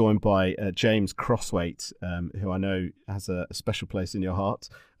be joined by James Crosswaite, who I know has a special place in your heart.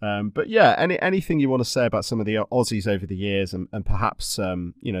 But yeah, anything you want to say about some of the Aussies over the years and perhaps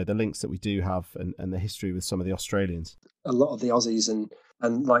the links that we do have and the history with some of the Australians? A lot of the Aussies and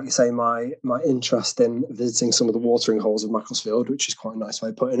like you say, my interest in visiting some of the watering holes of Macclesfield, which is quite a nice way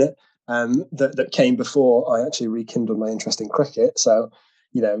of putting it, that came before I actually rekindled my interest in cricket. So,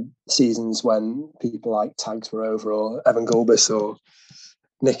 seasons when people like Tags were over, or Evan Gulbis, or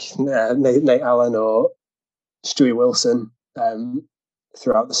Nate Allen, or Stewie Wilson,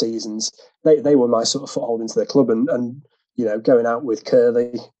 throughout the seasons, they were my sort of foothold into the club. And going out with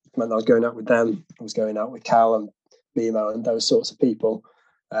Curly meant I was going out with them. I was going out with Cal and BMO and those sorts of people.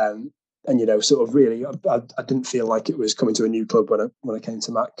 And sort of really, I didn't feel like it was coming to a new club when I came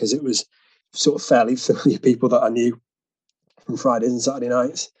to Mac, because it was sort of fairly familiar people that I knew from Fridays and Saturday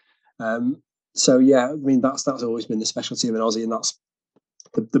nights. So yeah, I mean that's always been the specialty of an Aussie, and that's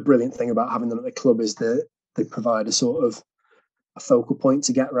the brilliant thing about having them at the club, is that they provide a sort of a focal point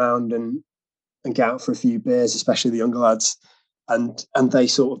to get around and get out for a few beers, especially the younger lads, and they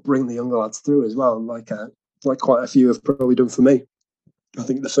sort of bring the younger lads through as well, like quite a few have probably done for me. I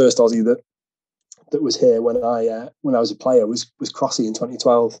think the first Aussie that was here when I was a player was Crossy in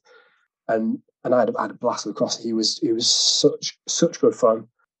 2012, and I had a blast with Crossy. He was such good fun,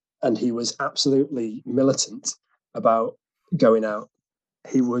 and he was absolutely militant about going out.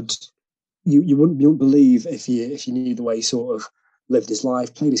 He would you wouldn't believe if you knew the way he sort of lived his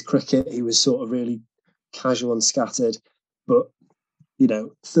life, played his cricket. He was sort of really casual and scattered, but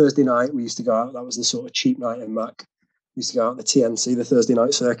Thursday night we used to go out. That was the sort of cheap night in Mac. We used to go out the TNC, the Thursday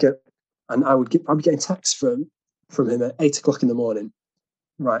night circuit, and I'd be getting texts from him at 8 o'clock in the morning.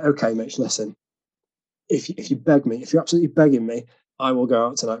 Right, okay, Mitch, listen. If you beg me, if you're absolutely begging me, I will go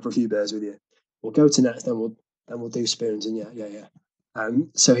out tonight for a few beers with you. We'll go to Nets, then we'll do spoons, and yeah.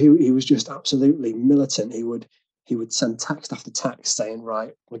 So he was just absolutely militant. He would send text after text saying,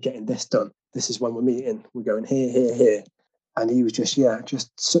 right, we're getting this done. this is when we're meeting. We're going here, here, here. And he was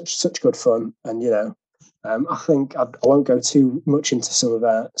just such good fun. And, I think I won't go too much into some of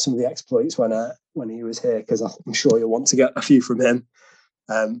the exploits when he was here, because I'm sure you'll want to get a few from him.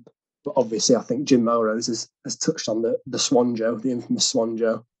 But obviously, I think Jim Melrose has touched on the Swan Joe, the infamous Swan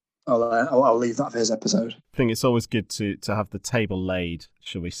Joe. I'll leave that for his episode. I think it's always good to have the table laid,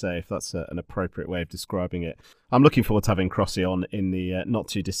 shall we say, if that's an appropriate way of describing it. I'm looking forward to having Crossy on in the not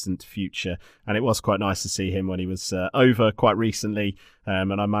too distant future, and it was quite nice to see him when he was over quite recently,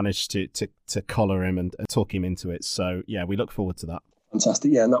 and I managed to collar him and talk him into it. So yeah, we look forward to that.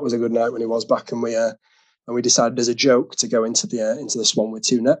 Fantastic, yeah, and that was a good night when he was back, and we decided as a joke to go into the Swan with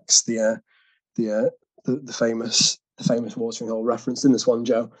two necks, the famous watering hole referenced in the Swan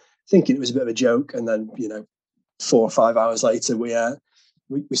Joe, thinking it was a bit of a joke, and then 4 or 5 hours later we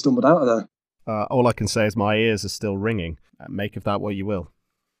stumbled out of there. All I can say is my ears are still ringing. Make of that what you will.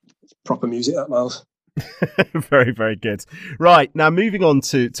 It's proper music, that, Miles. Very, very good. Right, now moving on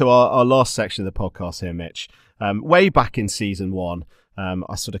to our last section of the podcast here, Mitch. Way back in season 1,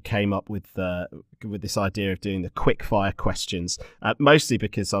 I sort of came up with this idea of doing the quick fire questions, mostly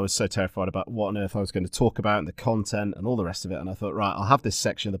because I was so terrified about what on earth I was going to talk about and the content and all the rest of it. And I thought, right, I'll have this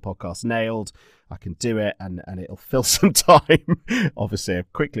section of the podcast nailed. I can do it, and it'll fill some time. Obviously, I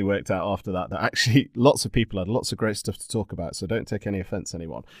quickly worked out after that actually lots of people had lots of great stuff to talk about, so don't take any offence,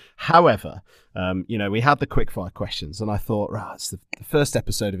 anyone. However, we had the quickfire questions, and I thought, right, it's the first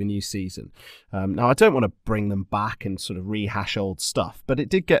episode of a new season. Now, I don't want to bring them back and sort of rehash old stuff, but it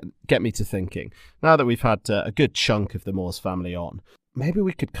did get me to thinking, now that we've had a good chunk of the Moores family on, maybe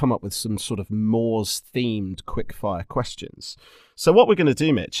we could come up with some sort of Moores-themed quickfire questions. So what we're going to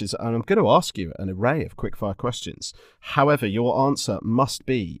do, Mitch, is I'm going to ask you an array of quickfire questions. However, your answer must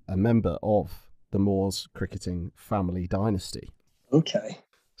be a member of the Moores cricketing family dynasty. Okay.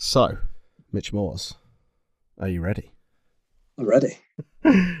 So, Mitch Moores, are you ready? I'm ready.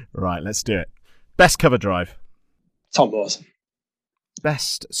 Right, let's do it. Best cover drive? Tom Moores.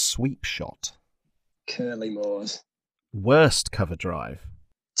 Best sweep shot? Curly Moores. Worst cover drive?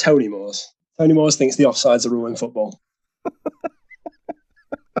 Tony Moores. Tony Moores thinks the offsides are ruining football.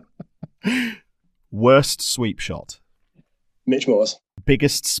 Worst sweep shot? Mitch Moores.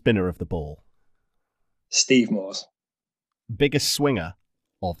 Biggest spinner of the ball? Steve Moores. Biggest swinger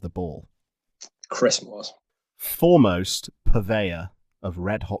of the ball? Chris Moores. Foremost purveyor of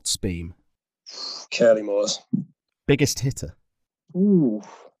red hot speam? Curly Moores. Biggest hitter? Ooh.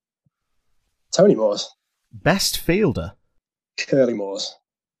 Tony Moores. Best fielder? Curly Moores.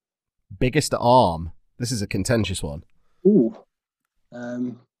 Biggest arm? This is a contentious one. Ooh.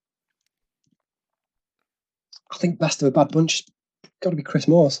 I think best of a bad bunch got to be Chris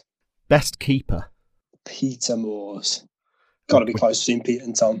Moores. Best keeper? Peter Moores. Got to be close between Pete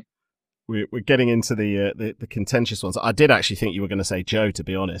and Tom. We're getting into the contentious ones. I did actually think you were going to say Joe, to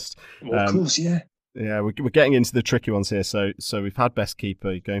be honest. Well, of course, yeah. Yeah, we're getting into the tricky ones here. So we've had best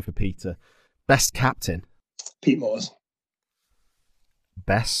keeper, you're going for Peter. Best captain? Pete Moores.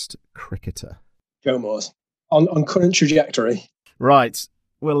 Best cricketer? Joe Moores. On current trajectory. Right.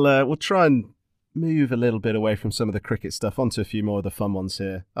 We'll try and move a little bit away from some of the cricket stuff onto a few more of the fun ones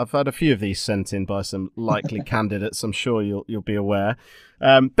here. I've had a few of these sent in by some likely candidates. I'm sure you'll be aware.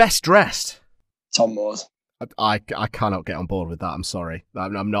 Best dressed? Tom Moores. I cannot get on board with that. I'm sorry.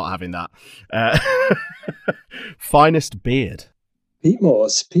 I'm not having that. Finest beard? Pete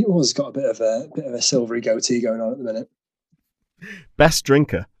Moores. Pete Moores has got a bit of a silvery goatee going on at the minute. Best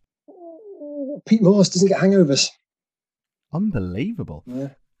drinker? Pete Moores doesn't get hangovers. Unbelievable. Yeah.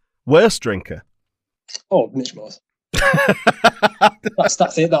 Worst drinker? Oh, Mitch Moores.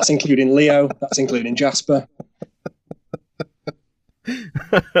 That's it. That's including Leo. That's including Jasper.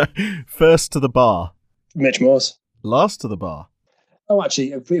 First to the bar? Mitch Moores. Last to the bar? Oh,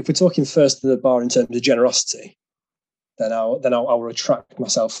 actually, if we're talking first to the bar in terms of generosity, then I'll retract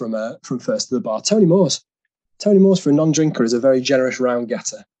myself from first to the bar. Tony Moores. Tony Moores, for a non-drinker, is a very generous round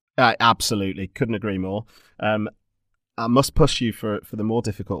getter. Absolutely. Couldn't agree more. I must push you for the more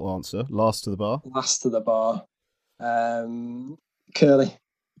difficult answer. Last to the bar? Last to the bar. Curly.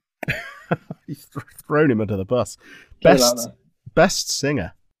 You've thrown him under the bus. Best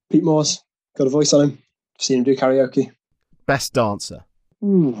singer? Pete Moores. Got a voice on him. Seen him do karaoke. Best dancer?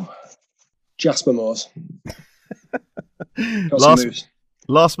 Ooh. Jasper Moores.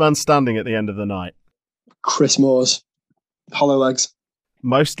 Last man standing at the end of the night? Chris Moores. Hollow legs.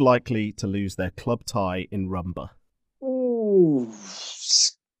 Most likely to lose their club tie in Rumba? Ooh.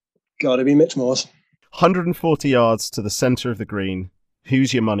 Got to be Mitch Moores. 140 yards to the centre of the green.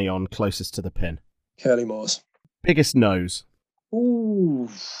 Who's your money on closest to the pin? Curly Moores. Biggest nose? Ooh,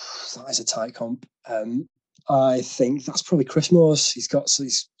 that is a tight comp. I think that's probably Chris Moore's. It's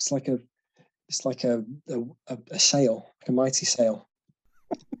like a sail, like a mighty sail.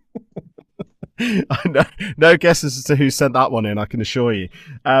 No guesses as to who sent that one in, I can assure you.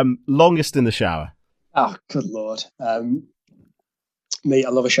 Longest in the shower. Oh, good Lord. Me, I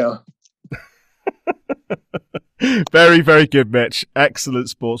love a shower. Very, very good, Mitch. Excellent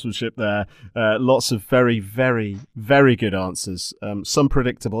sportsmanship there. Lots of very, very, very good answers. Some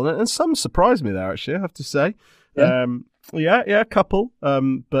predictable and some surprised me there, actually, I have to say. Yeah. A couple.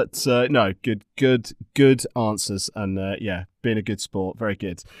 But no, good answers. And being a good sport. Very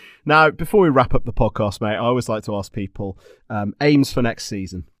good. Now, before we wrap up the podcast, mate, I always like to ask people aims for next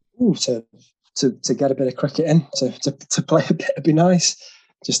season. Ooh, to get a bit of cricket in, to play a bit would be nice.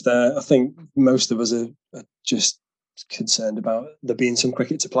 Just, I think most of us are just concerned about there being some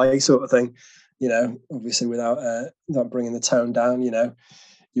cricket to play, sort of thing. Obviously without bringing the tone down.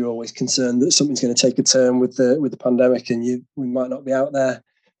 You're always concerned that something's going to take a turn with the pandemic, and we might not be out there.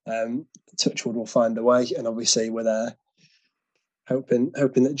 Touchwood will find a way, and obviously we're there, hoping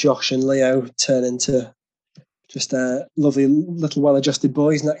that Josh and Leo turn into just lovely little well-adjusted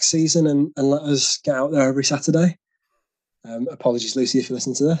boys next season, and let us get out there every Saturday. Apologies, Lucy, if you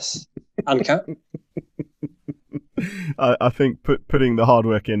listen to this, and Kat. I think putting the hard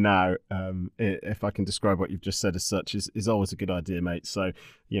work in now, if I can describe what you've just said as such, is always a good idea, mate. So,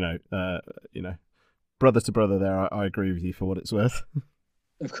 brother to brother there, I agree with you for what it's worth.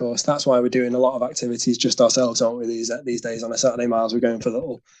 Of course, that's why we're doing a lot of activities just ourselves, aren't we? These days on a Saturday, Miles, we're going for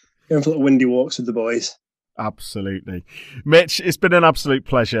little windy walks with the boys. Absolutely. Mitch, it's been an absolute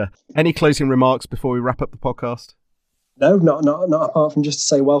pleasure. Any closing remarks before we wrap up the podcast? No, not apart from just to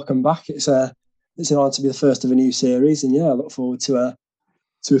say welcome back. It's an honour to be the first of a new series, and I look forward to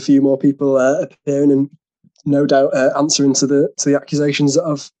a few more people appearing and no doubt answering to the accusations that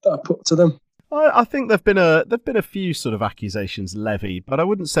I've put to them. I think there've been a few sort of accusations levied, but I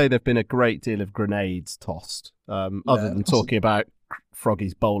wouldn't say there've been a great deal of grenades tossed, other than talking about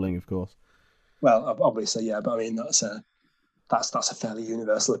Froggy's bowling, of course. Well, obviously, yeah, but I mean that's a fairly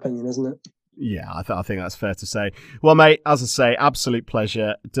universal opinion, isn't it? Yeah, I think that's fair to say. Well, mate, as I say, absolute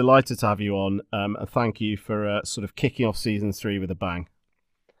pleasure. Delighted to have you on. And thank you for sort of kicking off season 3 with a bang.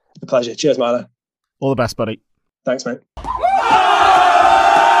 A pleasure. Cheers, Milo. All the best, buddy. Thanks, mate.